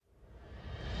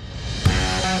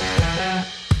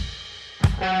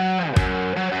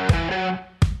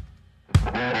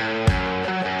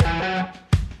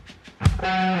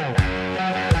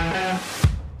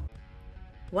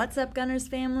What's up, Gunners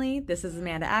family? This is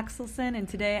Amanda Axelson, and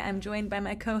today I'm joined by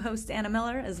my co-host Anna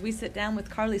Miller as we sit down with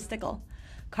Carly Stickle.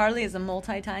 Carly is a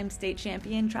multi-time state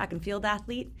champion track and field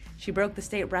athlete. She broke the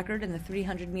state record in the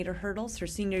 300-meter hurdles her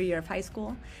senior year of high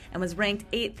school and was ranked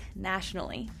 8th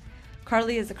nationally.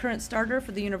 Carly is a current starter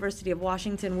for the University of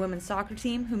Washington women's soccer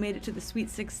team, who made it to the Sweet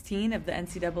 16 of the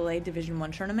NCAA Division I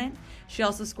tournament. She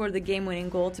also scored the game-winning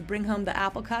goal to bring home the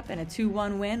Apple Cup and a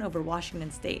 2-1 win over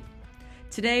Washington State.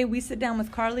 Today, we sit down with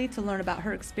Carly to learn about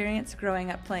her experience growing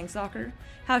up playing soccer,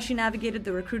 how she navigated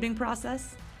the recruiting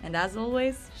process, and as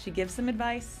always, she gives some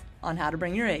advice on how to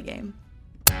bring your A game.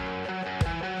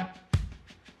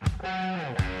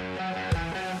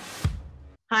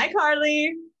 Hi,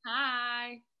 Carly.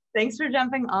 Hi. Thanks for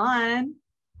jumping on.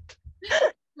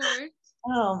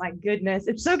 Oh my goodness.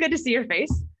 It's so good to see your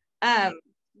face. It's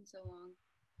been so long.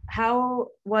 How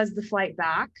was the flight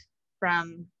back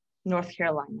from North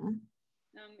Carolina?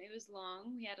 It was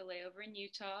long. We had a layover in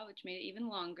Utah, which made it even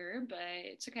longer, but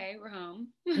it's okay. We're home.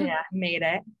 Yeah, made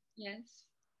it. Yes.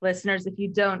 Listeners, if you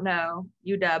don't know,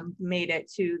 UW made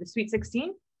it to the Sweet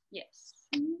 16. Yes.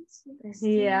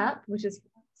 Yeah, which is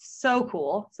so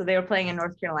cool. So they were playing in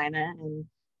North Carolina and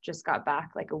just got back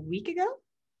like a week ago.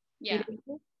 Yeah.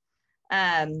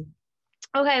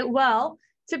 Okay, well,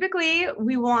 typically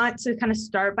we want to kind of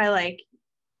start by like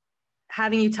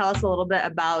having you tell us a little bit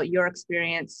about your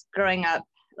experience growing up,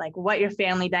 like what your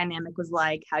family dynamic was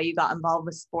like, how you got involved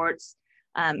with sports,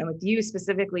 and with you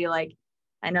specifically, like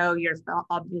I know you're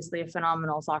obviously a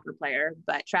phenomenal soccer player,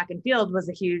 but track and field was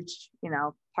a huge,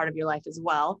 part of your life as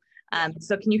well.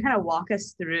 So can you kind of walk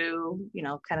us through,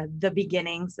 kind of the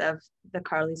beginnings of the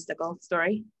Carly Stickle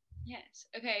story? Yes.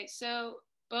 Okay. So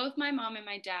both my mom and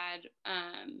my dad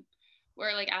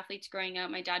were like athletes growing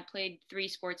up. My dad played 3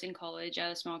 sports in college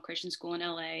at a small Christian school in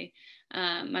LA.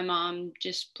 My mom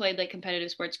just played like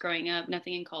competitive sports growing up,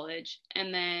 nothing in college.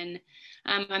 And then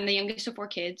I'm the youngest of 4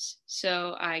 kids.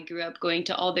 So I grew up going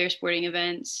to all their sporting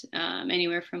events,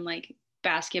 anywhere from like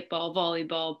basketball,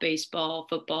 volleyball, baseball,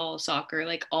 football, soccer,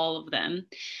 like all of them.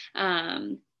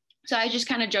 So I just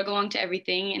kind of jug along to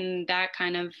everything, and that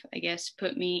kind of, I guess,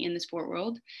 put me in the sport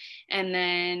world. And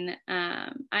then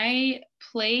I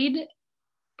played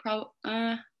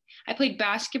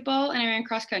basketball and I ran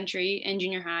cross country in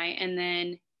junior high, and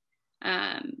then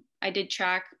I did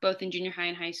track both in junior high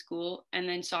and high school, and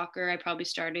then soccer I probably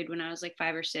started when I was like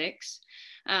 5 or 6.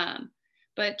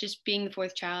 But just being the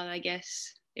 4th child, I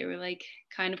guess they were like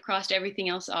kind of crossed everything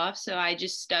else off, so I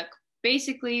just stuck.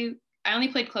 Basically, I only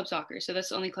played club soccer, so that's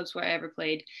the only club sport I ever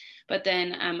played. But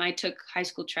then I took high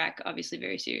school track obviously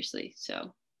very seriously.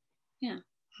 So yeah.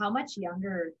 How much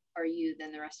younger are you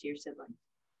than the rest of your siblings?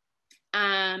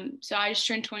 So I just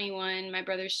turned 21. My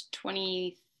brother's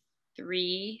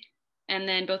 23, and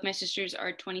then both my sisters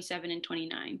are 27 and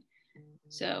 29.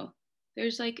 So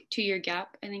there's like 2-year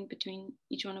gap, I think, between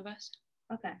each one of us.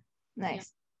 Okay. Nice. Yeah.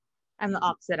 I'm the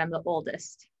opposite. I'm the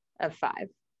oldest of 5.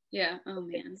 Yeah. Oh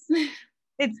man.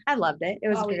 I loved it. It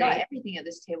was we great. got everything at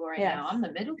this table right Yes. now. I'm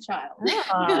the middle child.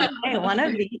 Hey, one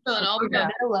of each. Filling all The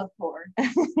the middle of 4.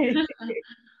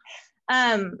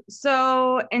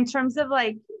 So in terms of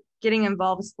like getting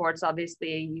involved with sports,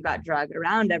 obviously you got dragged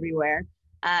around everywhere.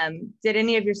 Did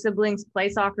any of your siblings play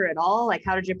soccer at all? Like,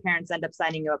 how did your parents end up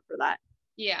signing you up for that?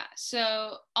 Yeah,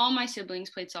 so all my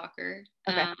siblings played soccer,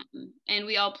 Okay. and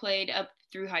we all played up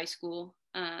through high school.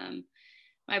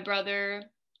 My brother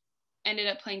ended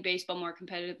up playing baseball more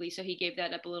competitively, so he gave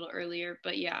that up a little earlier.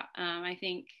 But yeah, I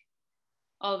think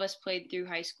all of us played through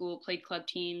high school, played club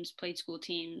teams, played school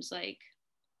teams, like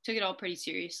took it all pretty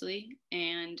seriously.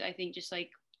 And I think just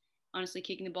like honestly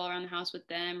kicking the ball around the house with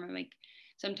them, or like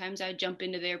sometimes I'd jump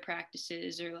into their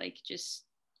practices, or like just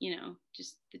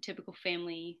the typical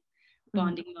family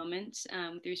bonding moments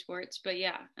through sports. But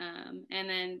yeah, and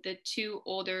then my 2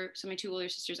 older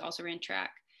sisters also ran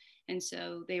track, and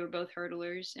so they were both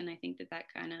hurdlers, and I think that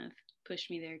kind of pushed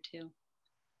me there too.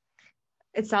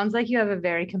 It sounds like you have a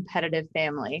very competitive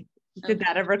family. Did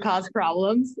that ever cause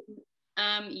problems?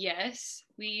 Yes,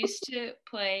 we used to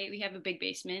play. We have a big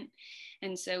basement,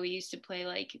 and so we used to play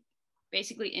like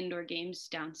basically indoor games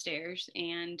downstairs,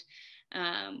 and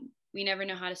we never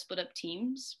know how to split up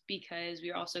teams because we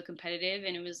were all so competitive.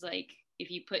 And it was like,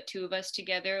 if you put 2 of us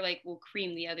together, like we'll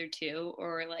cream the other 2,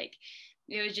 or like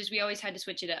it was just, we always had to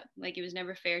switch it up. Like it was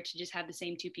never fair to just have the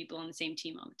same 2 people on the same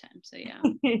team all the time. So yeah.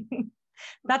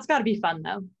 That's got to be fun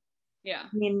though. Yeah.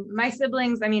 I mean, my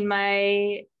siblings,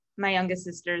 my youngest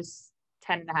sister's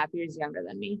 10.5 years younger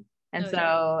than me. And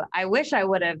so I wish I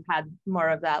would have had more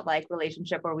of that like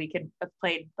relationship where we could have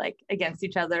played like against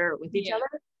each other or with each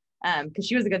other. Because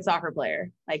she was a good soccer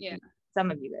player. Like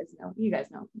some of you guys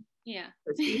know. Yeah.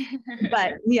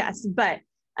 But yes,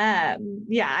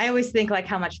 yeah, I always think like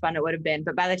how much fun it would have been.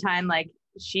 But by the time like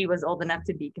she was old enough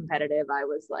to be competitive, I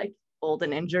was like old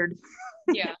and injured.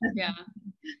 Yeah.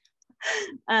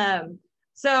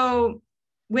 So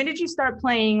when did you start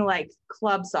playing like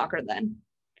club soccer then?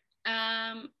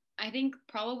 I think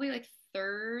probably like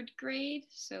 3rd grade.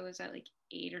 So was that like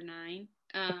 8 or 9?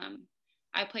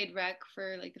 I played rec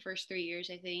for like the first 3 years,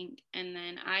 I think. And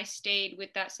then I stayed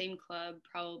with that same club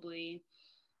probably,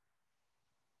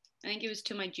 I think it was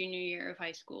till my junior year of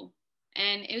high school.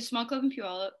 And it was a small club in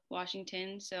Puyallup,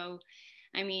 Washington. So,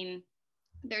 I mean,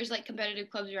 there's like competitive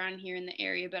clubs around here in the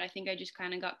area, but I think I just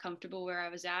kind of got comfortable where I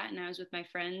was at, and I was with my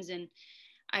friends, and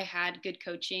I had good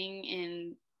coaching,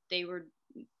 and we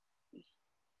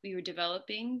were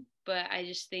developing. But I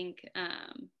just think,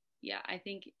 I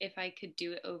think if I could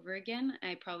do it over again,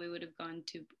 I probably would have gone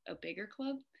to a bigger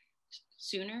club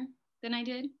sooner than I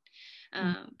did.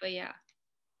 But yeah.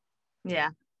 Yeah.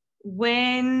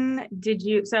 When did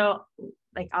you, so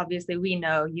like obviously we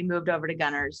know you moved over to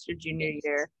Gunners your junior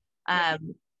year.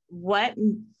 What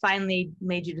finally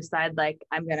made you decide like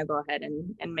I'm gonna go ahead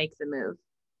and make the move?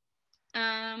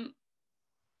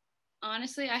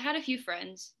 Honestly, I had a few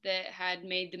friends that had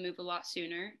made the move a lot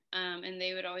sooner, and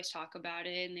they would always talk about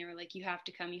it, and they were like, you have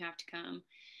to come.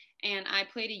 And I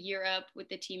played a year up with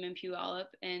the team in Puyallup,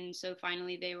 and so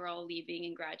finally they were all leaving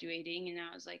and graduating, and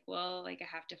I was like, well, like I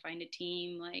have to find a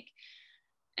team, like.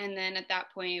 And then at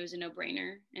that point it was a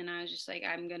no-brainer, and I was just like,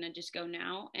 I'm gonna just go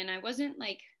now. And I wasn't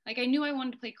like I knew I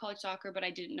wanted to play college soccer, but I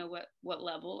didn't know what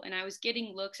level, and I was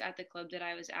getting looks at the club that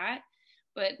I was at,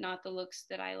 but not the looks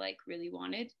that I like really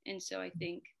wanted. And so I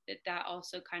think that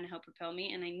also kind of helped propel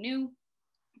me, and I knew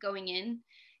going in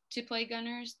to play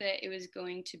Gunners that it was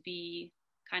going to be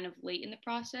kind of late in the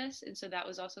process, and so that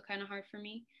was also kind of hard for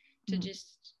me to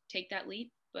just take that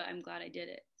leap, but I'm glad I did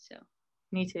it. So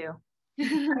me too.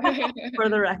 For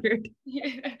the record.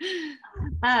 Yeah.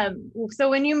 So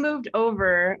when you moved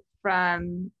over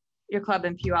from your club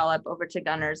in Puyallup over to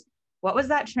Gunners, what was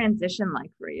that transition like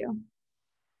for you?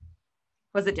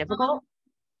 Was it difficult?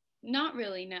 Not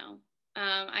really, no.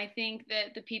 I think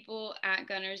that the people at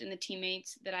Gunners and the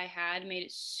teammates that I had made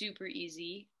it super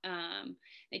easy.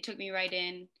 They took me right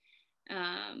in.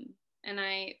 And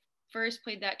I first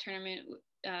played that tournament,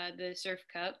 the Surf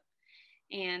Cup,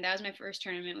 and that was my first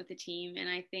tournament with the team. And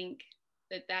I think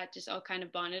that just all kind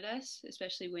of bonded us,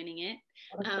 especially winning it.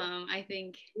 I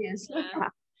think, Yes.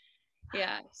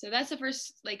 yeah. So that's the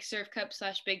first like Surf Cup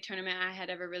 / big tournament I had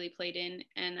ever really played in,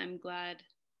 and I'm glad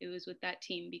it was with that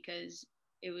team because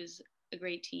it was a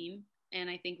great team. And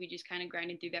I think we just kind of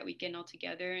grinded through that weekend all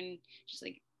together, and just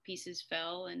like pieces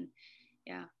fell, and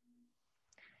yeah.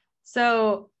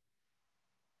 So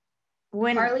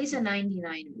when Carly's a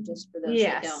 99, just for those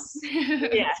that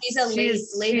don't. Yes. She's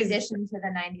a late addition to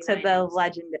the 99. To the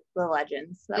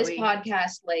legends. This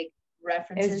podcast like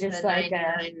references just the like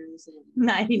 99ers.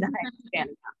 99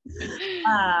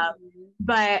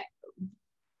 but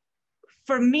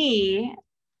for me,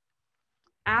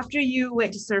 after you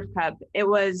went to Surf Cup, it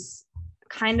was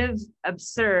kind of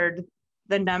absurd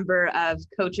the number of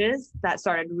coaches that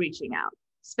started reaching out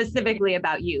specifically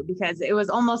about you, because it was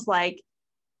almost like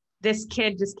this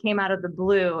kid just came out of the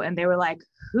blue and they were like,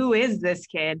 who is this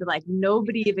kid? Like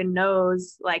nobody even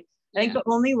knows. Like I think the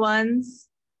only ones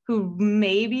who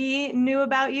maybe knew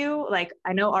about you, like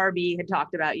I know RB had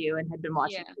talked about you and had been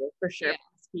watching you for sure.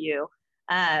 You.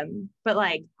 But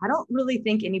like I don't really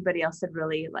think anybody else had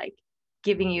really like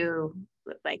giving you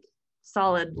like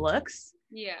solid looks.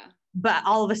 Yeah. But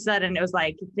all of a sudden it was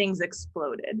like things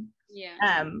exploded.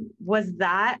 Yeah. Was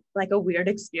that like a weird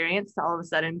experience to all of a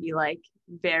sudden be like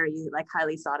very like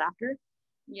highly sought after?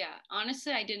 Yeah,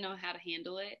 honestly, I didn't know how to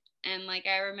handle it. And like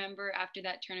I remember after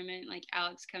that tournament, like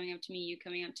Alex coming up to me, you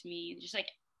coming up to me, just like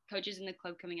coaches in the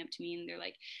club coming up to me, and they're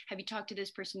like, have you talked to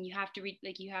this person? You have to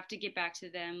you have to get back to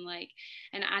them. Like,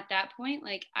 and at that point,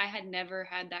 like I had never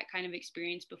had that kind of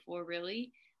experience before,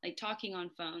 really, like talking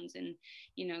on phones and,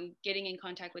 you know, getting in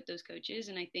contact with those coaches.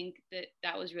 And I think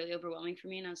that was really overwhelming for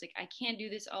me. And I was like, I can't do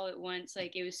this all at once.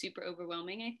 Like it was super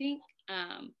overwhelming, I think.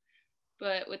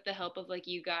 But with the help of like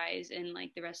you guys and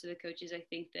like the rest of the coaches, I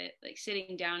think that like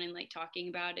sitting down and like talking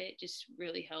about it just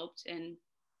really helped, and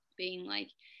being like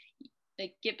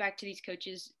get back to these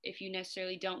coaches. If you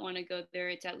necessarily don't want to go there,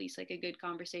 it's at least like a good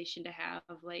conversation to have,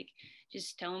 of like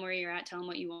just tell them where you're at, tell them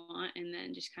what you want, and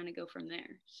then just kind of go from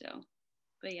there. So,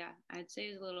 but yeah, I'd say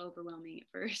it was a little overwhelming at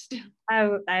first.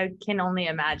 I can only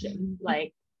imagine.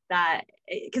 Like that,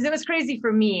 because it was crazy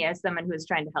for me as someone who was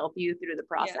trying to help you through the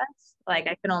process. Like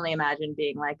I can only imagine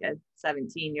being like a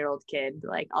 17-year-old kid,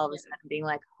 like all of a sudden being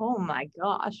like, oh my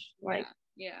gosh, like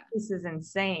this is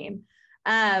insane.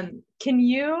 Can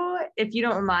you, if you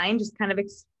don't mind, just kind of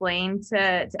explain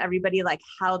to everybody like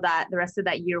how that the rest of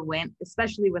that year went,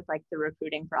 especially with like the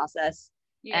recruiting process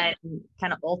and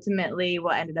kind of ultimately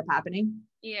what ended up happening?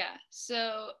 Yeah.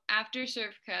 So after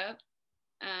Surf Cup,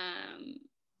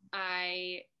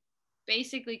 I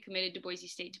basically committed to Boise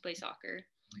State to play soccer.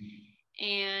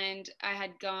 And I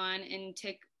had gone and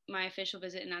took my official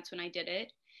visit, and that's when I did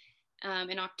it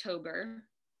in October.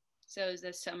 So it was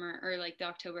this summer, or like the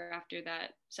October after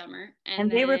that summer. And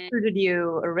they recruited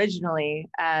you originally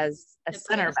as a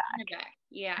center back.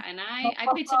 Yeah, and I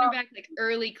played center back like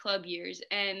early club years.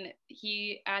 And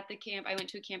he, at the camp, I went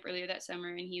to a camp earlier that summer,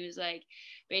 and he was like,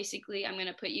 basically, I'm going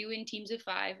to put you in teams of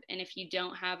 5. And if you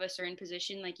don't have a certain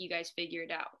position, like you guys figure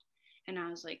it out. And I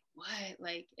was like, what?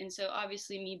 Like, and so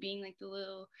obviously me being like the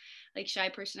little like shy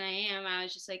person I am, I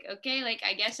was just like, okay, like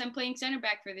I guess I'm playing center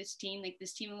back for this team, like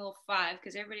this team a little 5,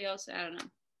 because everybody else, I don't know.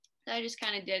 So I just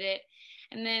kind of did it.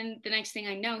 And then the next thing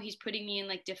I know, he's putting me in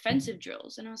like defensive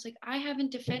drills. And I was like, I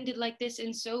haven't defended like this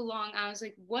in so long. I was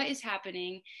like, what is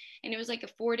happening? And it was like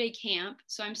a 4-day camp.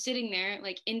 So I'm sitting there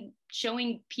like in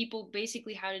showing people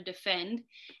basically how to defend.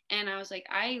 And I was like,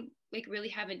 I like really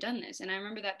haven't done this. And I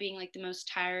remember that being like the most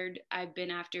tired I've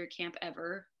been after a camp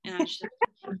ever. And I was just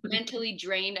like, mentally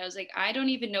drained. I was like, I don't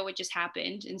even know what just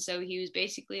happened. And so he was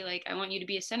basically like, I want you to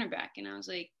be a center back. And I was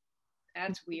like,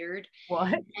 that's weird.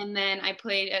 What? And then I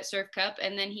played at Surf Cup,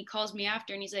 and then he calls me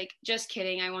after and he's like, just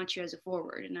kidding, I want you as a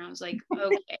forward. And I was like,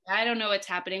 okay, I don't know what's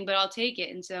happening, but I'll take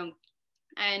it. And so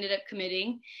I ended up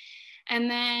committing. And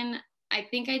then I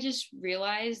think I just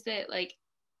realized that like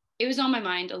it was on my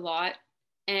mind a lot.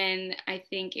 And I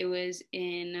think it was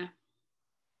in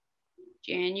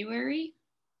January.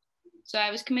 So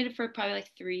I was committed for probably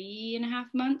like 3.5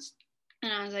 months.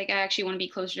 And I was like, I actually want to be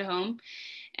closer to home.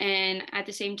 And at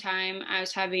the same time, I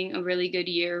was having a really good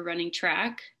year running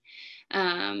track.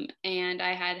 And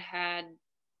I had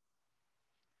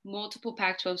multiple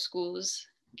Pac-12 schools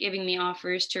giving me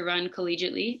offers to run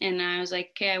collegiately. And I was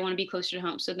like, okay, I want to be closer to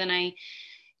home. So then I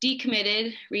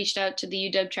decommitted, reached out to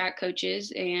the UW track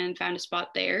coaches and found a spot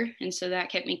there. And so that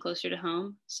kept me closer to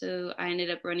home. So I ended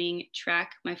up running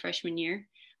track my freshman year,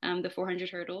 the 400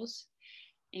 hurdles.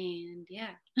 And yeah.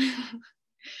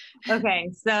 Okay,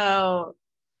 so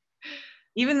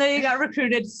even though you got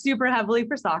recruited super heavily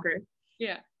for soccer,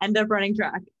 end up running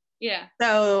track. Yeah.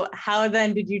 So how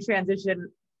then did you transition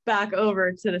back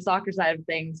over to the soccer side of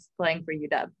things, playing for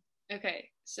UW? Okay,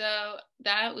 so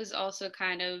that was also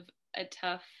kind of a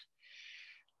tough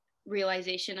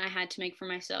realization I had to make for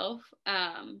myself.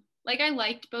 Like I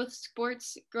liked both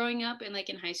sports growing up and like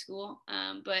in high school,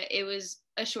 but it was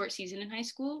a short season in high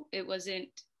school. It wasn't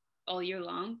all year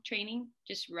long training,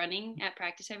 just running at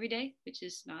practice every day, which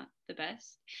is not the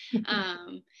best.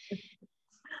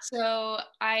 So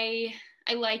I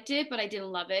liked it, but I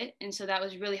didn't love it. And so that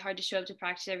was really hard to show up to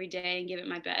practice every day and give it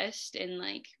my best and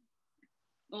like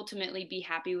ultimately be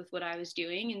happy with what I was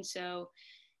doing. And so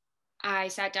I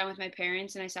sat down with my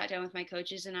parents and I sat down with my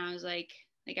coaches and I was like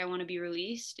I want to be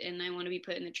released and I want to be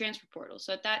put in the transfer portal.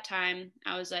 So at that time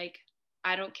I was like,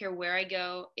 I don't care where I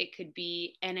go. It could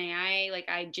be NAIA. Like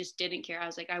I just didn't care. I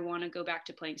was like, I want to go back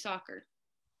to playing soccer.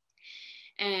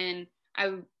 And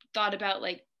I thought about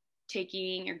like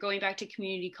taking or going back to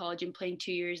community college and playing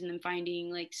 2 years and then finding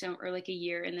like some or like a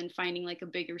year and then finding like a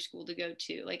bigger school to go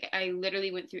to. Like I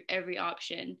literally went through every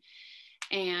option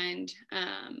and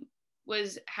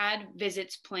had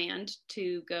visits planned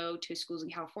to go to schools in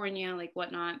California, like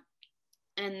whatnot.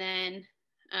 And then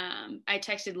I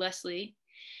texted Leslie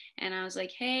and I was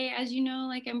like, hey, as you know,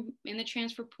 like I'm in the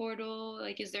transfer portal.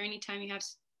 Like, is there any time you have,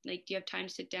 like, do you have time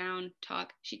to sit down,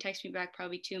 talk? She texted me back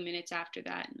probably 2 minutes after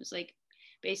that and was like,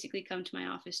 basically come to my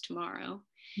office tomorrow.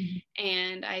 Mm-hmm.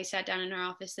 And I sat down in her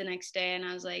office the next day and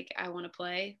I was like, I want to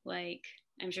play. Like,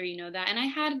 I'm sure you know that. And I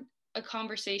had a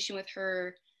conversation with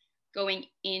her going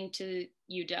into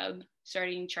UW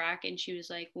starting track and she was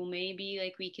like, well, maybe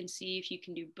like we can see if you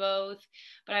can do both,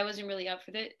 but I wasn't really up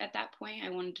for that at that point. I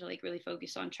wanted to like really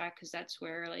focus on track because that's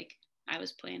where like I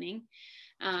was planning.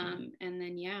 And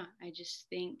then I just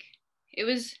think it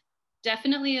was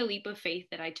definitely a leap of faith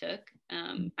that I took.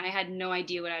 I had no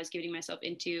idea what I was getting myself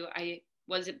into. I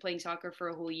wasn't playing soccer for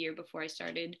a whole year before I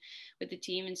started with the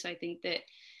team, and so I think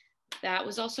that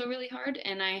was also really hard.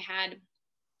 And I had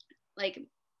like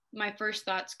my first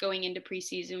thoughts going into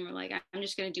preseason were like, I'm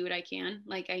just going to do what I can.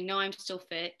 Like, I know I'm still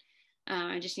fit.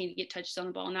 I just need to get touches on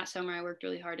the ball. And that summer I worked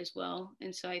really hard as well.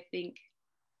 And so I think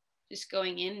just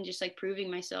going in and just like proving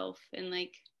myself and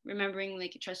like remembering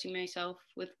like trusting myself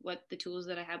with what the tools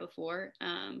that I had before.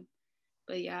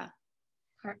 But yeah.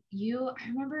 I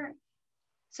remember,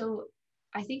 so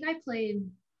I think I played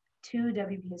 2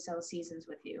 WPSL seasons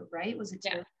with you, right? Was it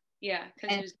 2? Yeah,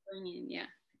 because it was going in, yeah.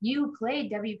 You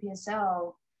played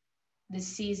WPSL the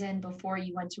season before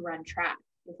you went to run track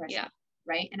your freshman,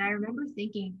 right? And I remember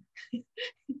thinking,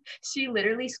 she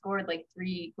literally scored like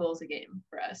 3 goals a game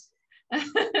for us.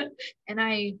 And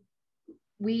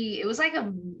it was like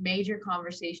a major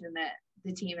conversation that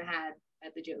the team had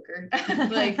at the Joker.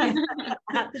 Like,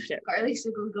 Carly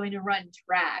Stickle was going to run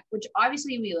track, which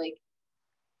obviously we like,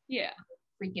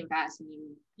 freaking fast, and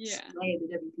you slay the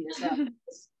WPSL.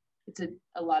 It's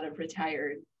a lot of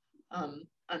retired,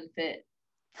 unfit.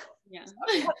 Yeah.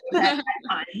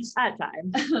 At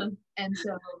times. And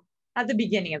so at the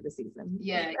beginning of the season.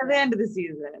 Yeah. At the end of the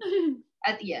season.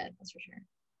 That's for sure.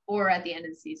 Or at the end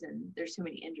of the season, there's too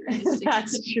many injuries.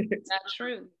 That's true. That's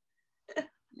true.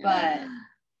 But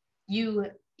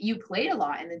you played a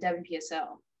lot in the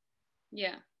WPSL.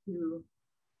 Yeah.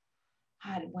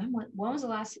 God, when was the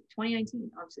last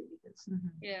 2019? Obviously, because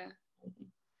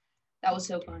that was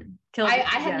so fun. I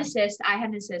had an assist. I had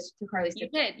an assist to Carly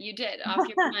Stickle. You did off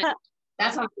your mind.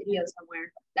 That's on video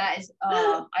somewhere. That is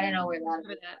I don't know where that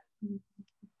is.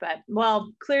 But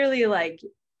well, clearly, like,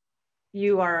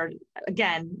 you are,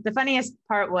 again, the funniest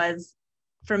part was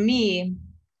for me,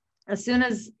 as soon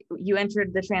as you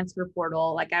entered the transfer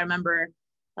portal, like, I remember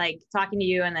like talking to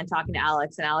you and then talking to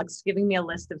Alex, and Alex giving me a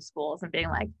list of schools and being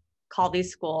like, call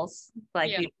these schools,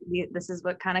 like, this is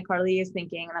what kind of Carly is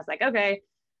thinking. And I was like, okay.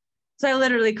 So I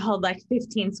literally called like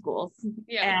 15 schools,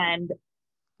 and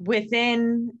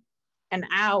within an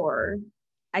hour,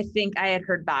 I think I had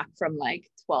heard back from like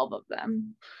 12 of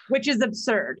them, which is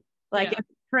absurd. Like, it's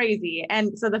crazy.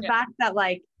 And so the fact that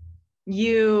like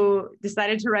you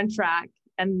decided to run track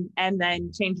and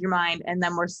then change your mind, and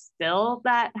then we're still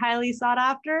that highly sought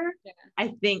after,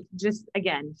 I think just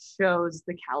again shows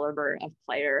the caliber of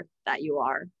player that you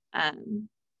are.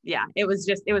 It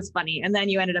was funny. And then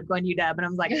you ended up going to UW, and I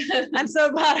was like, I'm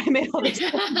so glad I made all those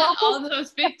all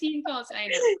those 15 calls. I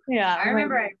know. Yeah. I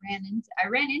remember I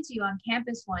ran into you on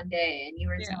campus one day, and you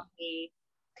were telling me,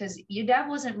 because UW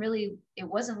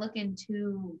wasn't looking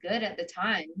too good at the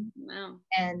time. No.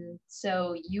 And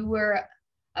so you were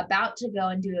about to go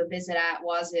and do a visit at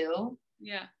Wazoo.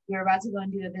 Yeah. You were about to go and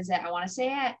do a visit, I want to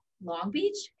say at Long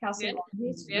Beach, Cal State Long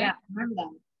Beach. Yeah, I remember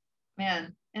that.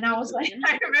 Man. And I was like,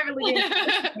 I remember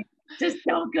looking, just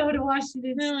don't go to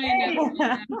Washington State.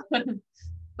 But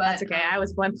that's okay. I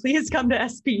was going, please come to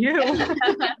SPU.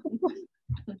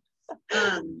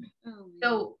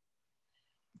 So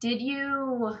did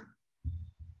you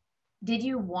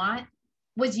want,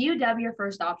 was UW your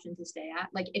first option to stay at?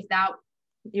 Like, if that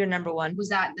your number one, was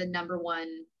that the number one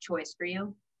choice for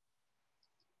you?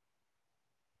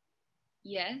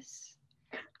 Yes.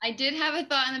 I did have a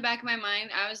thought in the back of my mind.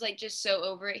 I was like just so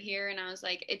over it here, and I was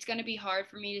like, it's going to be hard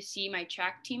for me to see my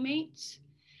track teammates.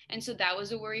 And so that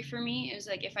was a worry for me. It was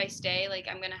like, if I stay, like,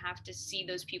 I'm going to have to see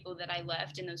those people that I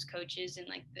left and those coaches, and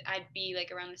like I'd be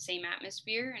like around the same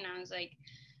atmosphere. And I was like,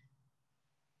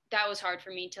 that was hard for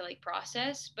me to like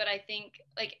process. But I think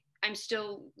like I'm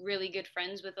still really good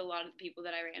friends with a lot of the people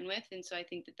that I ran with. And so I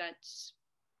think that that's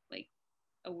like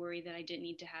a worry that I didn't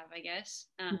need to have, I guess.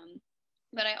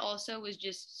 But I also was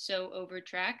just so over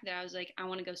track that I was like, I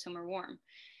want to go somewhere warm.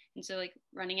 And so like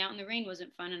running out in the rain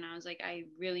wasn't fun. And I was like, I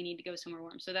really need to go somewhere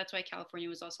warm. So that's why California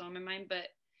was also on my mind. But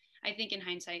I think in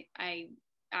hindsight, I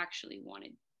actually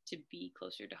wanted to be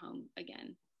closer to home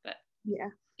again. But yeah.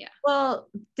 Well,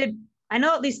 did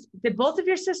both of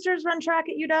your sisters run track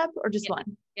at UW or just one?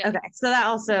 Yeah. Okay. So that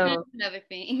also another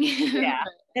thing.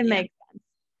 It makes sense.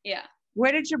 Yeah.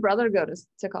 Where did your brother go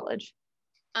to college?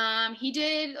 He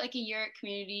did like a year at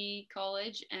community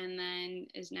college, and then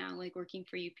is now like working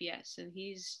for UPS. So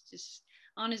he's just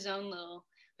on his own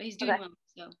but he's doing well.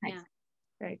 So nice. Yeah.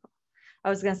 Very cool. I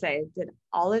was gonna say, did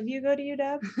all of you go to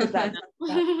UW? That's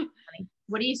funny.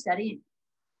 What are you studying?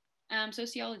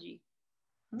 Sociology.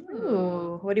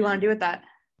 Ooh, what do you want to do with that?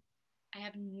 I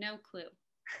have no clue.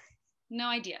 No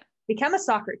idea. Become a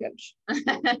soccer coach.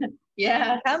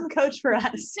 Yeah. Come coach for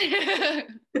us.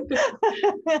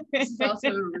 This is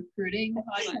also recruiting.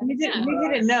 We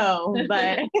didn't know,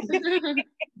 but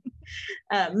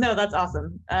no, that's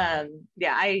awesome. I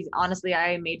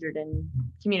majored in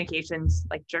communications,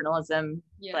 like journalism,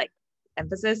 like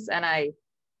emphasis, and I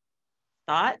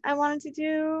thought I wanted to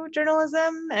do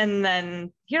journalism, and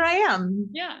then here I am.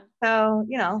 Yeah. So,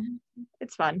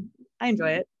 it's fun. I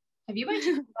enjoy it. Have you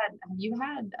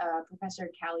had Professor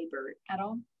Callie Burt at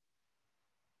all?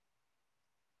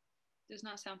 Does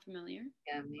not sound familiar.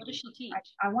 Yeah, maybe. What does she teach?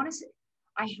 I want to say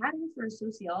I had her for a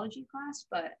sociology class,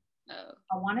 but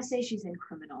I want to say she's in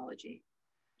criminology.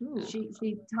 Ooh.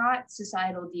 She taught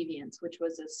societal deviance, which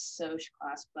was a soc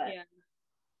class, but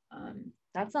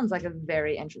that sounds like a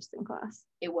very interesting class.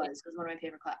 It was one of my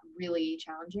favorite class. Really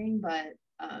challenging, but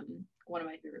one of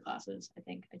my favorite classes I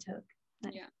think I took.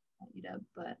 At UW.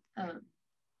 But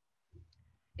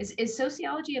is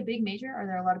sociology a big major? Are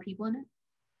there a lot of people in it?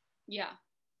 Yeah,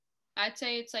 I'd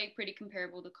say it's like pretty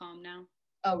comparable to comm now.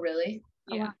 Oh, really?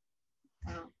 Yeah.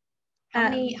 Oh, wow. How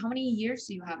many years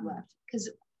do you have left? This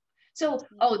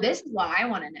is what I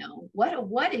want to know.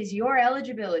 What is your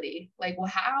eligibility? Like,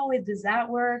 well, does that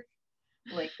work?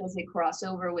 Like, does it cross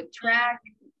over with track?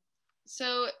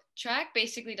 So track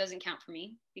basically doesn't count for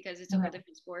me because it's a whole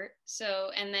different sport. So,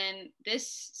 and then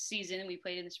this season we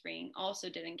played in the spring also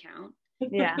didn't count.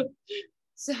 Yeah.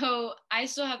 So I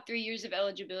still have 3 years of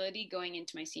eligibility going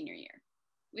into my senior year,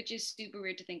 which is super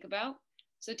weird to think about.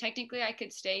 So technically I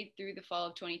could stay through the fall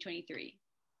of 2023,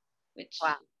 which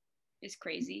is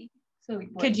crazy. So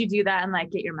could you do that and like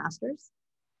get your master's?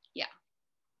 Yeah.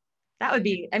 That would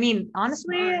be, I mean,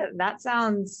 honestly, that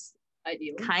sounds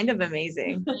ideal, kind of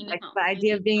amazing. Like the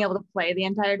idea of being able to play the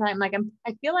entire time. Like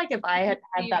I feel like if I had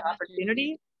had that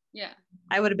opportunity,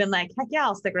 I would have been like, heck yeah,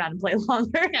 I'll stick around and play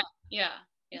longer. Yeah.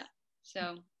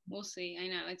 So we'll see. I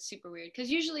know it's super weird because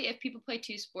usually if people play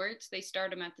 2 sports, they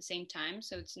start them at the same time.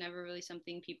 So it's never really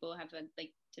something people have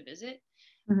like to visit.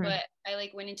 Mm-hmm. But I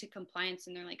like went into compliance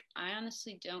and they're like, I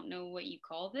honestly don't know what you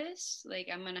call this. Like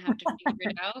I'm going to have to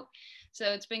figure it out.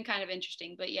 So it's been kind of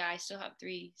interesting, but yeah, I still have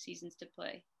 3 seasons to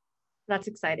play. That's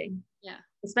exciting. Yeah.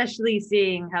 Especially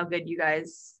seeing how good you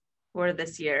guys were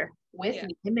this year. With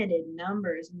limited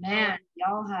numbers, man,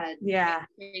 y'all had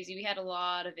crazy. We had a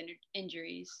lot of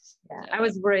injuries. Yeah, so. I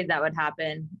was worried that would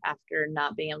happen after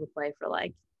not being able to play for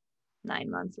like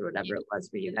 9 months or whatever it was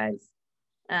for you guys.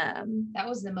 That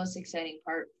was the most exciting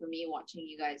part for me watching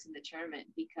you guys in the tournament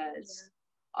because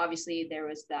obviously there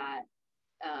was that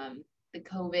the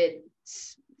COVID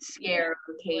scare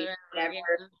case,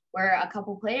 whatever, where a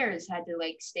couple players had to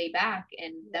like stay back,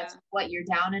 and that's what you're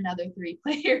down another 3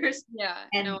 players.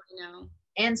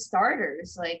 And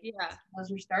starters, like those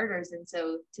are starters, and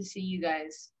so to see you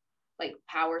guys like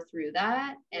power through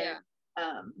that and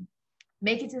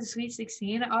make it to the Sweet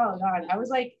 16. Oh God, I was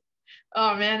like,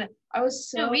 oh man, I was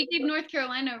so. We gave North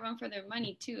Carolina a run for their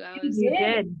money too. You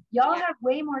did. Y'all have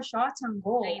way more shots on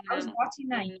goal. I was watching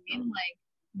that game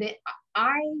like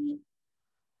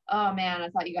oh man, I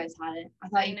thought you guys had it. I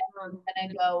thought you guys were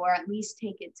gonna go or at least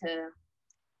take it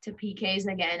to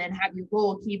PKs again and have your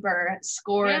goalkeeper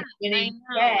score at the beginning of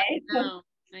the day.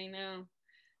 I know.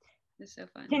 It's so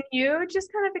fun. Can you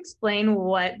just kind of explain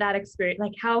what that experience,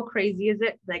 like how crazy is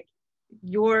it? Like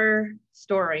your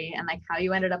story and like how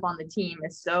you ended up on the team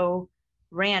is so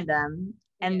random,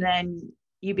 and then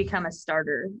you become a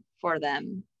starter for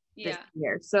them this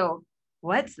year. So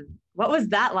what was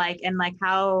that like, and like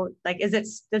how, like does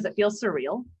it feel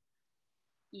surreal?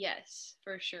 Yes,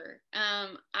 for sure.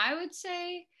 I would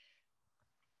say,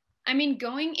 I mean,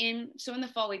 going in, so in the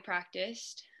fall we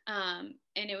practiced, and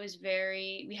it was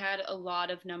we had a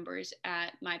lot of numbers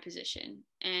at my position,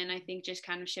 and I think just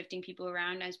kind of shifting people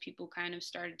around as people kind of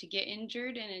started to get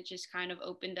injured, and it just kind of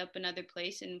opened up another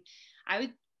place. And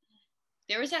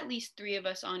there was at least 3 of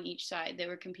us on each side that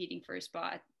were competing for a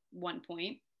spot at one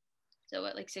point. So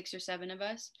like 6 or 7 of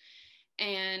us.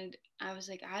 And I was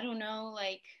like, I don't know,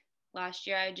 like last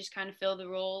year I just kind of filled the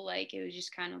role. Like it was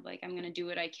just kind of like, I'm going to do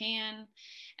what I can.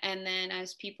 And then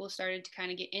as people started to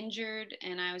kind of get injured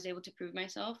and I was able to prove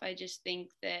myself, I just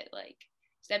think that like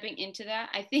stepping into that,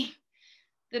 I think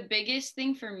the biggest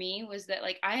thing for me was that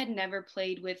like I had never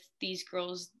played with these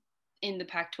girls in the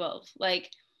Pac-12.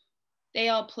 Like they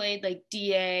all played like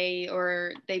DA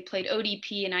or they played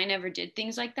ODP, and I never did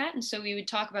things like that. And so we would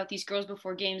talk about these girls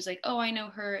before games, like, oh, I know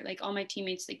her, like all my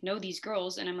teammates like know these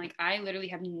girls. And I'm like, I literally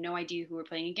have no idea who we're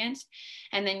playing against.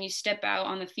 And then you step out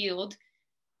on the field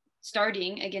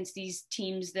starting against these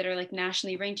teams that are like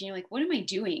nationally ranked and you're like, what am I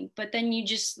doing? But then you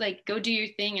just like go do your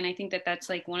thing. And I think that that's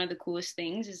like one of the coolest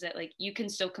things is that like you can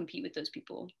still compete with those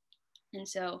people. And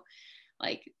so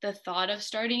like the thought of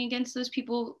starting against those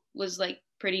people was like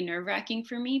pretty nerve-wracking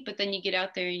for me, but then you get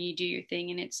out there and you do your thing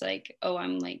and it's like, oh,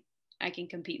 I'm like, I can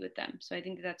compete with them. So I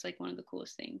think that's like one of the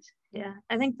coolest things. Yeah,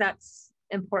 I think that's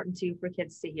important too for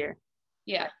kids to hear.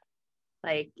 Yeah.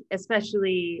 Like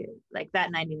especially like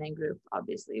that 99 group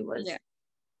obviously was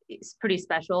it's pretty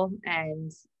special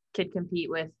and could compete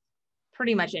with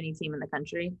pretty much any team in the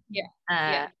country.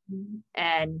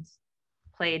 And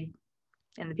played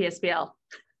in the PSBL.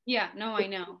 Yeah, no, I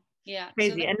know. Yeah.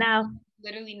 Crazy. So and now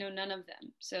literally know none of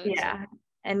them. So it's yeah.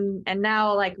 And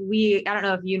now like I don't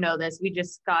know if you know this, we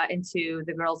just got into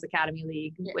the Girls Academy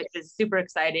League, which is super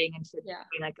exciting and should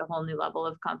be like a whole new level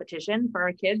of competition for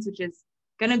our kids, which is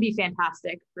going to be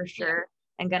fantastic for sure.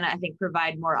 And gonna, I think,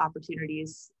 provide more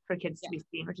opportunities for kids to be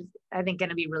seen, which is, I think, going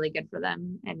to be really good for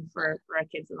them and for our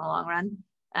kids in the long run.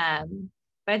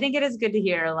 But I think it is good to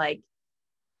hear, like,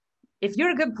 if you're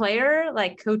a good player,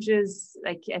 like coaches,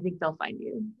 like I think they'll find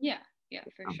you. Yeah,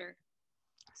 for sure.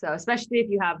 So especially if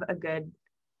you have a good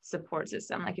support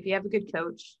system, like if you have a good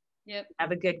coach,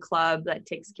 have a good club that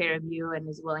takes care of you and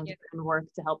is willing to put in work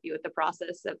to help you with the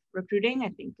process of recruiting, I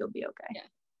think you'll be okay.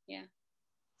 Yeah.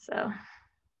 So,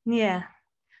 yeah.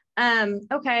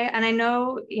 Okay. And I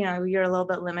know, you're a little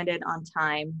bit limited on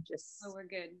time. We're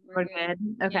good. We're good.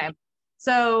 Okay. Yeah.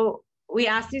 So we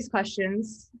ask these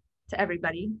questions to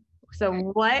everybody. So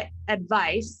what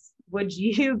advice would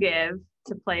you give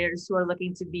to players who are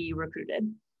looking to be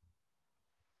recruited?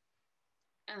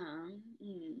 Advice.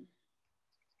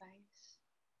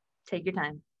 Take your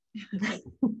time.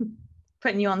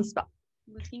 Putting you on the spot.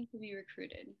 Looking to be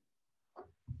recruited.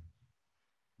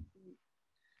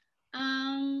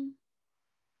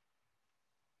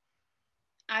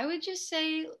 I would just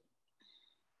say,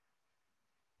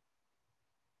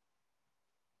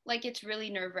 like, it's really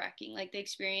nerve-wracking, like the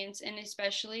experience, and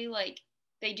especially like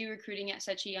they do recruiting at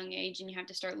such a young age and you have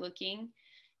to start looking.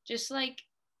 Just like,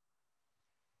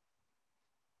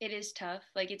 it is tough.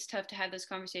 Like, it's tough to have those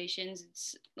conversations.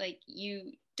 It's like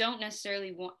you don't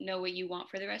necessarily know what you want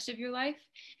for the rest of your life.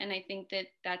 And I think that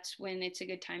that's when it's a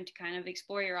good time to kind of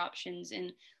explore your options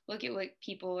and look at what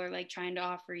people are like trying to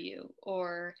offer you,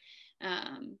 or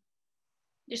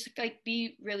just like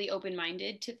be really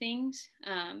open-minded to things,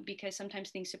 because sometimes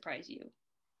things surprise you.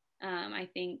 I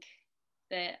think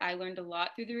that I learned a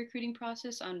lot through the recruiting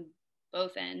process on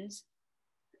both ends.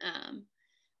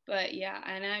 But yeah,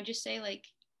 and I just say, like,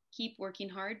 keep working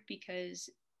hard, because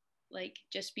like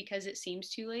just because it seems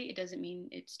too late, it doesn't mean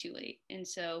it's too late. And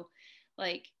so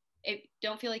like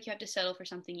don't feel like you have to settle for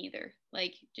something either.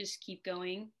 Like just keep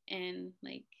going. And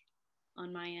like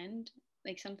on my end,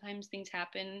 like sometimes things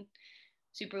happen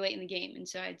super late in the game, and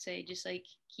so I'd say just like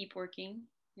keep working.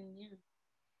 And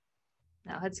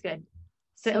no, that's good.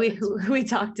 So we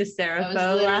talked to Sarah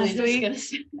Foe last week,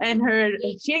 and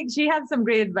she had some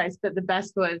great advice, but the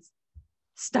best was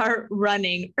start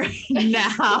running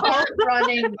now.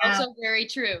 Running now. Also very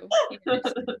true.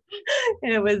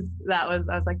 And I was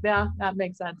like, yeah, that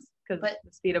makes sense, because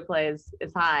the speed of play is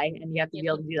high, and you have to be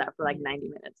able to do that for like 90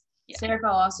 minutes. Sarah Foe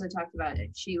also talked about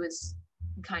it. She was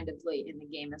kind of late in the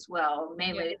game as well,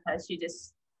 mainly because she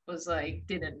just was like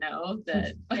didn't know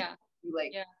that you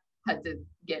had to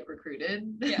get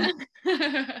recruited.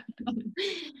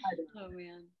 Oh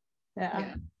man.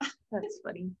 Yeah. That's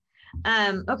funny.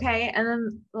 Okay, and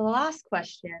then the last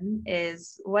question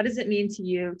is, what does it mean to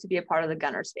you to be a part of the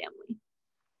Gunners family?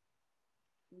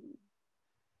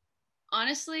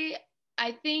 Honestly,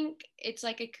 I think it's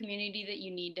like a community that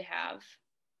you need to have,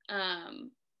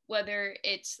 whether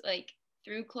it's like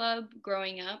through club,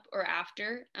 growing up, or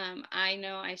after. I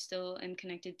know I still am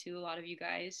connected to a lot of you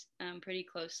guys pretty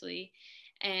closely,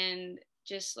 and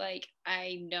just like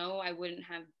I know I wouldn't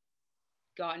have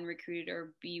gotten recruited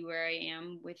or be where I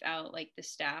am without like the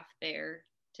staff there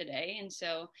today. And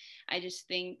so I just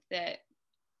think that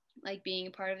like being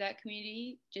a part of that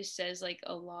community just says like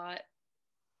a lot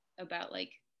about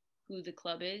like who the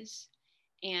club is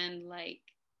and like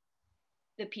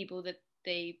the people that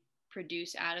they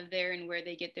produce out of there and where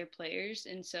they get their players.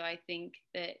 And so I think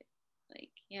that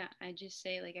like, yeah, I just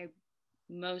say like I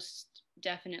most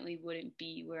definitely wouldn't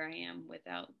be where I am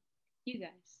without you guys.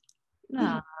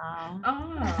 I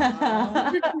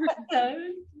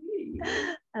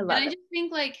love it. I just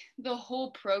think like the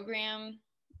whole program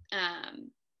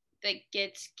that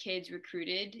gets kids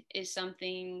recruited is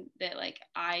something that like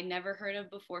I never heard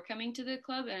of before coming to the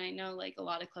club, and I know like a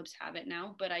lot of clubs have it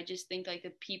now, but I just think like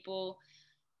the people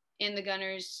in the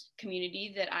Gunners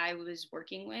community that I was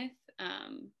working with,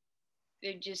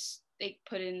 they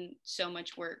put in so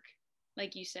much work.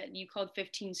 Like you said, you called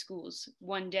 15 schools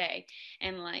one day,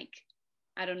 and like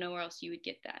I don't know where else you would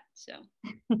get that. So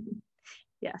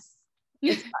yes,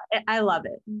 I love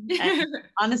it. And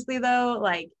honestly though,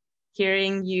 like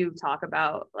hearing you talk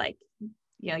about like,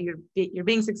 you know, you're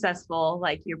being successful,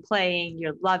 like you're playing,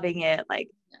 you're loving it, like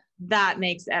that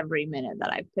makes every minute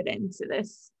that I've put into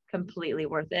this completely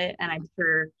worth it. And I'm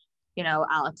sure, you know,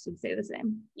 Alex would say the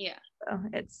same. Yeah. So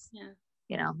it's,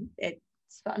 you know, it's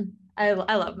fun. I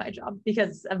love my job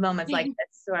because of moments like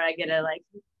this where I get to like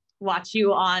watch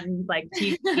you on like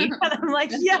TV. And I'm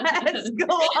like, yes, go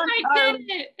on. I did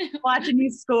it. Watching you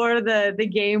score the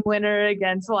game winner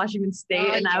against Washington State.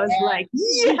 Oh, and I was like,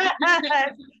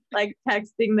 yes, like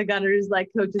texting the Gunners, like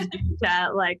coaches group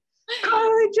chat, like,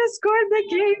 Carly just scored the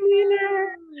game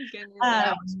winner.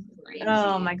 That was crazy.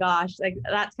 Oh my gosh. Like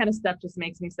that kind of stuff just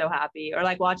makes me so happy. Or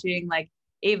like watching like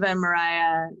Ava and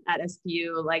Mariah at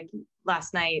SPU, like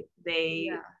last night they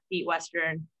beat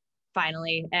Western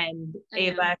finally, and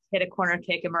Ava hit a corner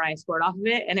kick and Mariah scored off of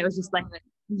it, and it was just like,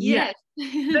 yes,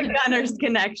 the Gunners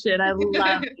connection. I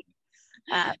love it.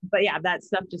 But yeah, that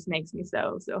stuff just makes me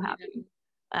so happy.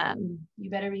 You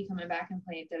better be coming back and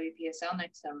playing WPSL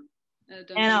next summer.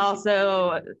 And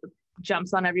also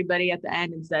jumps on everybody at the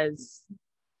end and says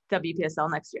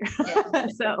WPSL next year. Yeah.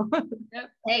 So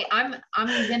hey, I'm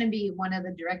gonna be one of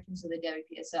the directors of the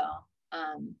WPSL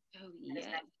this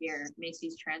next year.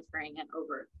 Macy's transferring it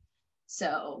over,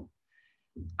 so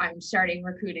I'm starting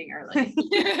recruiting early.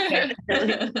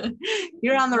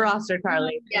 You're on the roster,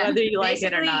 Carly, whether you like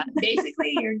it or not.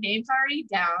 Basically, your name's already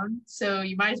down, so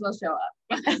you might as well show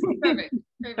up.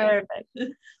 Perfect.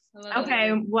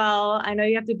 Okay, well, I know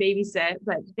you have to babysit,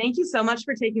 but thank you so much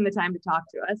for taking the time to talk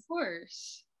to us. Of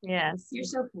course. Yes. You're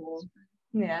so cool.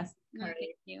 Yes. Thank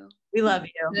you. We love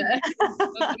you. Love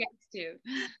you guys too.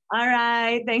 All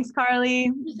right. Thanks, Carly.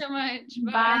 Thank you so much.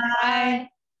 Bye. Bye.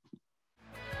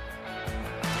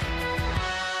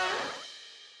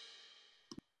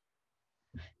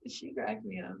 She cracked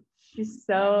me up.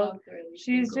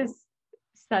 She's just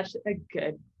such a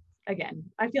good, again,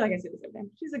 I feel like I say this every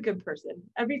time. She's a good person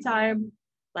every time.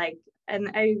 Like,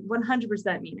 and I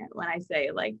 100% mean it when I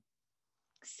say, like,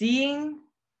 seeing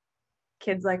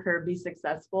kids like her be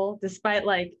successful, despite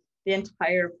like the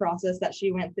entire process that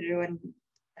she went through and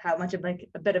how much of like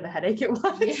a bit of a headache it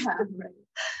was. Yeah,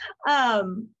 right.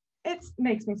 It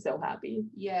makes me so happy.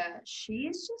 Yeah,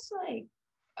 she's just like,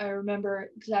 I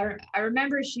remember, because I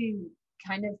remember she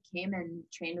kind of came and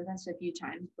trained with us a few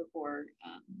times before,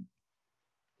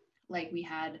 like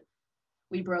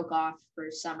we broke off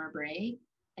for summer break,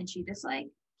 and she just like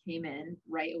came in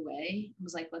right away and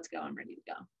was like, let's go, I'm ready to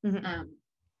go. Mm-hmm.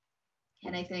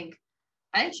 And I think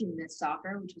I actually missed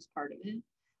soccer, which was part of it,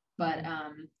 but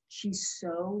she's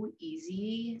so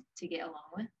easy to get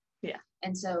along with. Yeah.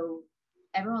 And so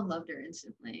everyone loved her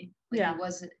instantly. Like, yeah. It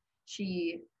wasn't,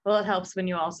 well, it helps when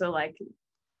you also like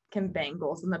can bang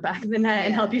goals in the back of the net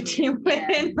and help your team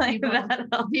win. Like that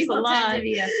helps a lot. Tend to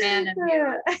be a fan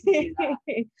of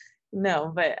you.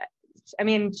 No, but I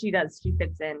mean, she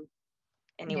fits in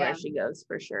anywhere she goes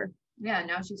for sure. Yeah.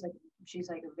 Now she's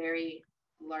like a very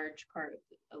large part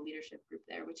of a leadership group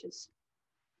there, which is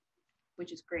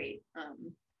great.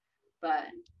 But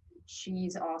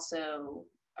she's also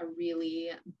a really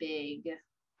big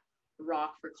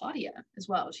rock for Claudia as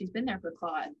well. She's been there for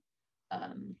Claude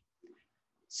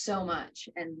so much.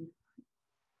 And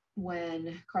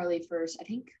when Carly first, I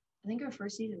think her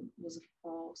first season was a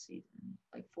fall season,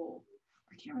 like full.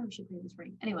 I can't remember if she played in the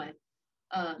spring. Anyway,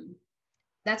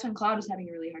 that's when Claude was having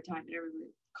a really hard time, and I remember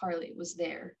Carly was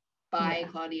there by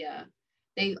Claudia.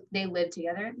 They lived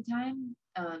together at the time,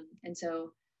 and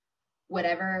so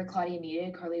whatever Claudia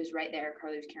needed, Carly was right there.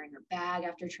 Carly was carrying her bag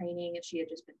after training if she had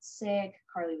just been sick.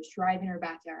 Carly was driving her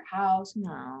back to our house,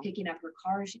 picking up her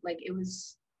car. It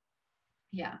was,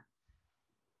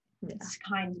 it's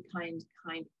kind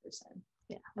person.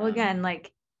 Yeah. Well, again,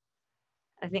 like,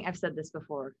 I think I've said this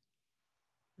before,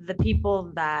 the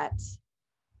people that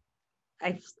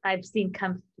I've seen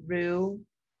come through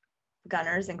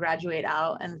Gunners and graduate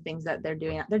out, and the things that they're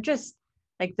doing, they're just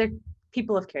like, they're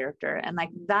people of character, and like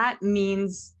that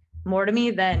means more to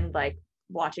me than like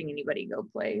watching anybody go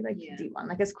play like D1.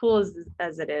 Like, as cool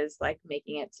as it is, like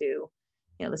making it to, you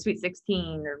know, the Sweet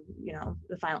 16 or, you know,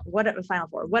 the final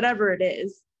four, whatever it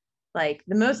is, like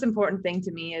the most important thing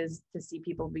to me is to see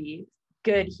people be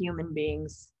good human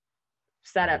beings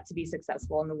set up to be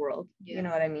successful in the world. You know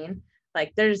what I mean?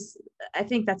 Like, I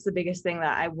think that's the biggest thing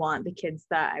that I want the kids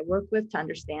that I work with to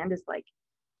understand is, like,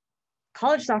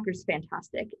 college soccer is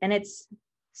fantastic and it's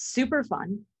super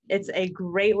fun. It's a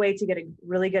great way to get a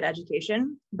really good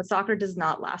education, but soccer does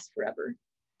not last forever.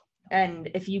 And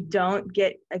if you don't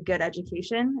get a good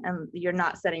education, you're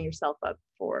not setting yourself up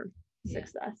for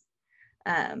success.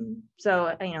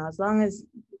 So, you know, as long as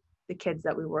the kids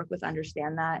that we work with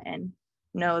understand that and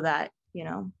know that, you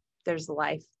know, there's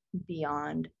life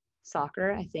beyond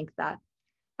soccer, I think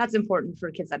that's important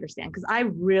for kids to understand, because I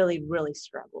really, really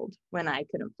struggled when I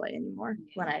couldn't play anymore.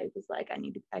 When I was like, I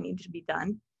need to be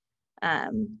done.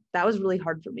 That was really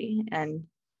hard for me, and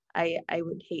I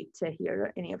would hate to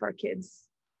hear any of our kids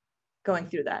going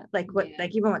through that. Like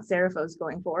like even what Serapho's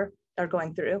going for, are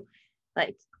going through,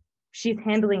 like she's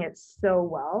handling it so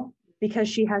well because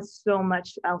she has so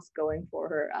much else going for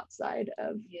her outside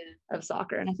of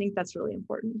soccer. And I think that's really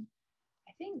important.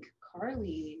 I think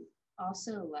Carly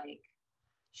also, like,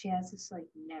 she has this like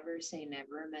never say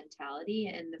never mentality,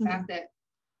 and the fact that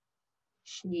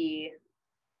she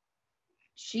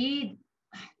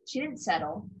didn't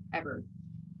settle ever,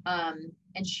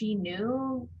 and she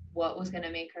knew what was going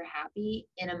to make her happy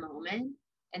in a moment.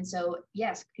 And so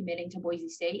yes, committing to Boise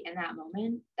State in that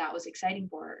moment, that was exciting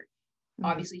for her.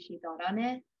 Obviously she thought on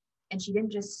it, and she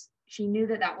knew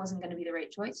that wasn't going to be the right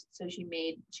choice, so she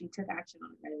took action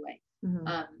on it right away.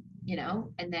 You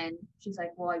know, and then she's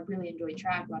like, well, I really enjoy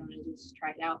track, why don't I just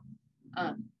try it out?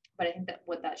 But I think that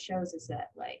what that shows is that,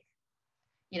 like,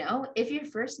 you know, if your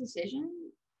first decision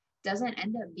doesn't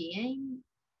end up being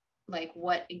like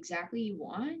what exactly you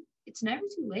want, it's never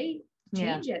too late to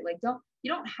change it. Like,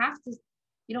 you don't have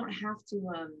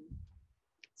to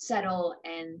settle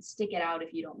and stick it out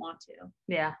if you don't want to.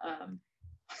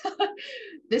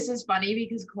 This is funny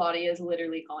because Claudia is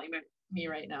literally calling me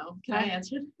right now. Can I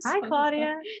answer this? Hi,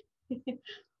 Claudia.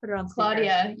 Put her on speaker.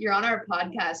 Claudia, you're on our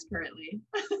podcast currently.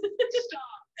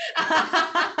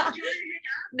 Stop.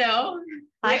 No.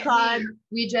 Hi, Claude.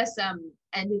 We just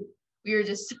ended. We were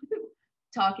just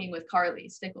talking with Carly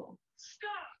Stickle.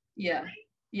 Stop. Yeah. Really?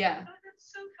 Yeah. Oh, that's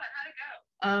so fun. How'd it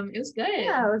go? It was good.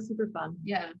 Yeah, it was super fun.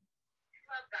 Yeah.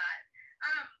 Love that.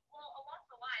 Well, along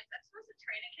the lines, I'm supposed to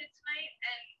train a kid tonight,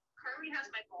 and Carly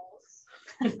has my balls.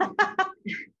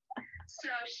 So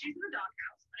she's in the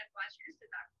doghouse, but I'm glad she just did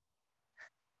that.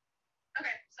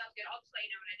 Okay, sounds good. I'll just let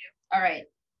you know what I do. All right.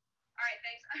 All right,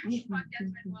 thanks. Podcast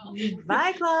went well.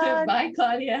 Bye, Claude. Bye,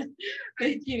 Claudia.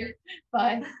 Thank you.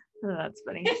 Bye. Oh, that's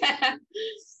funny.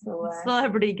 So,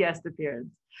 celebrity guest appearance.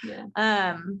 Yeah.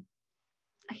 I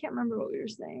can't remember what we were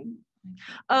saying.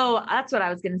 Oh, that's what I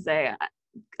was gonna say.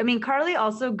 I mean, Carly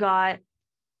also got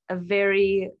a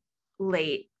very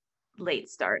late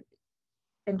start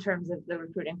in terms of the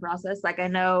recruiting process. Like, I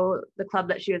know the club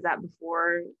that she was at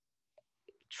before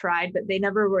tried, but they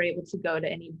never were able to go to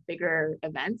any bigger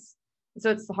events. So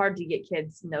it's hard to get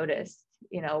kids noticed,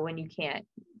 you know, when you can't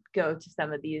go to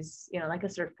some of these, you know, like a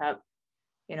Surf Cup,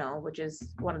 you know, which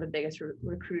is one of the biggest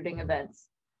recruiting events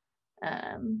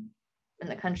in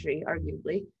the country,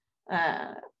 arguably.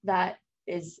 That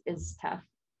is tough.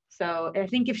 So I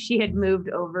think if she had moved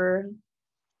over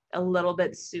a little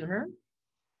bit sooner,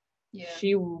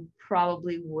 she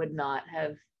probably would not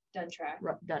have done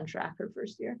track her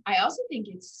first year. I also think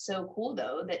it's so cool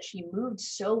though that she moved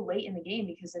so late in the game,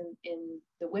 because in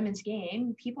the women's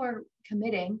game, people are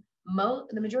committing.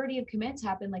 The majority of commits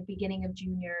happen like beginning of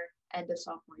junior, end of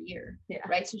sophomore year. Yeah.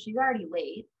 Right. So she's already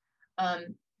late.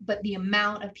 But the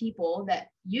amount of people that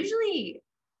usually,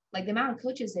 like the amount of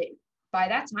coaches that by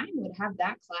that time would have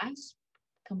that class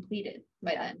completed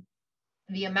by then.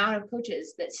 The amount of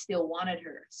coaches that still wanted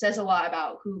her says a lot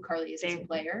about who Carly is as a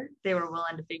player. They were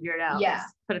willing to figure it out. Yeah.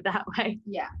 Put it that way.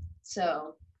 Yeah.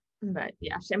 So. But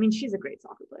yeah, I mean, she's a great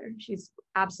soccer player. She's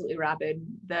absolutely rapid.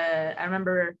 I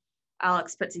remember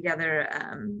Alex put together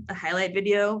a highlight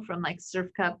video from like Surf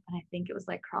Cup, and I think it was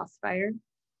like Crossfire.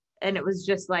 And it was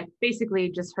just like basically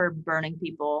just her burning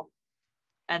people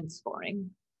and scoring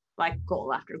like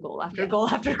goal after goal after goal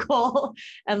after goal.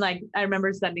 And like, I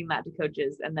remember sending that to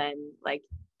coaches and then like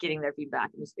getting their feedback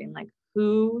and just being like,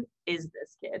 who is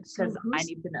this kid? Because I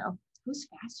need to know. Who's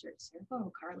faster, Serafo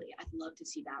or Carly? I'd love to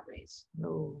see that race.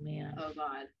 Oh man. Oh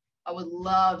God. I would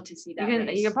love to see that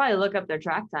race. You can probably look up their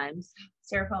track times.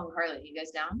 Serafo and Carly, you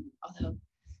guys down? Although,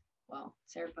 well,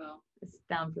 Serafo is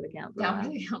down for the count. Down for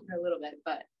the count for a little bit,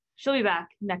 but she'll be back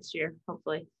next year,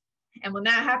 hopefully. And when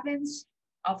that happens,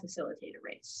 I'll facilitate a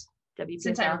race. WPSL.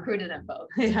 Since I recruited them both.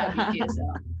 Yeah.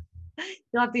 WPSL.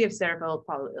 You'll have to give Serafo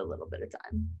probably a little bit of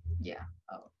time. Yeah.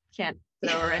 Oh. Can't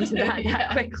throw her into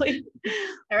that quickly.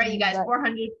 All right, you guys,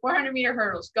 400 meter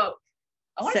hurdles, go.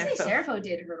 I want to say Serafo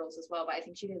did hurdles as well, but I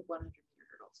think she did 100 meter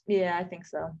hurdles. Yeah, I think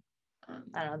so.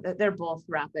 I don't know. They're both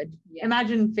rapid. Yeah.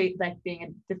 Imagine Fate like being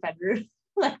a defender,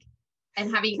 like,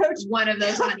 and having one of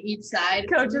those on each side.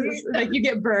 Coaches, like, you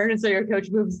get burned, and so your coach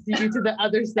moves you to the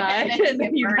other side, and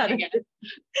then you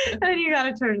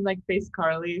gotta turn and like face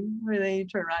Carly, or then you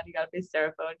turn around, you gotta face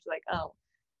Serafo, and she's like, oh,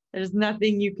 there's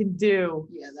nothing you can do.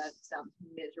 Yeah, that sounds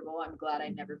miserable. I'm glad I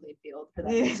never played field for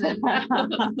that reason.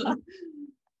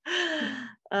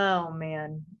 Oh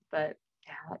man, but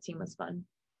yeah, that team was fun.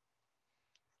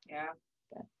 Yeah.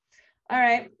 But, all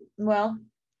right. Well,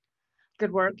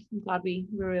 good work. I'm glad we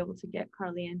were able to get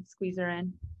Carly in, squeeze her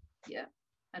in. Yeah.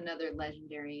 Another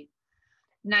legendary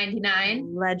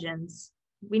 99. Legends.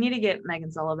 We need to get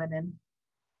Megan Sullivan in.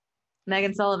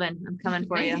 Megan Sullivan, I'm coming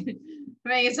for you.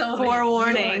 Megan Sullivan.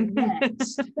 Forewarning. you're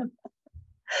next.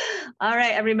 All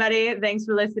right, everybody. Thanks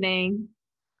for listening.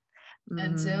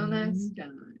 Until next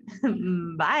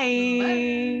time.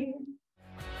 Bye. Bye.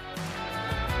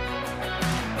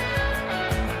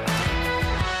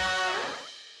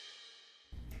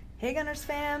 Hey Gunners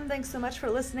fam, thanks so much for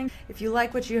listening. If you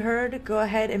like what you heard, go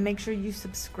ahead and make sure you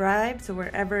subscribe to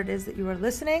wherever it is that you are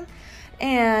listening.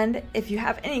 And if you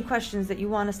have any questions that you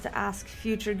want us to ask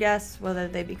future guests, whether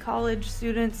they be college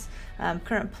students,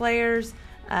 current players,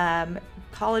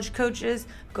 college coaches,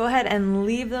 go ahead and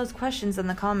leave those questions in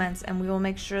the comments and we will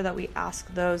make sure that we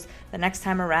ask those the next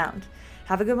time around.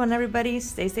 Have a good one, everybody.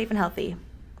 Stay safe and healthy.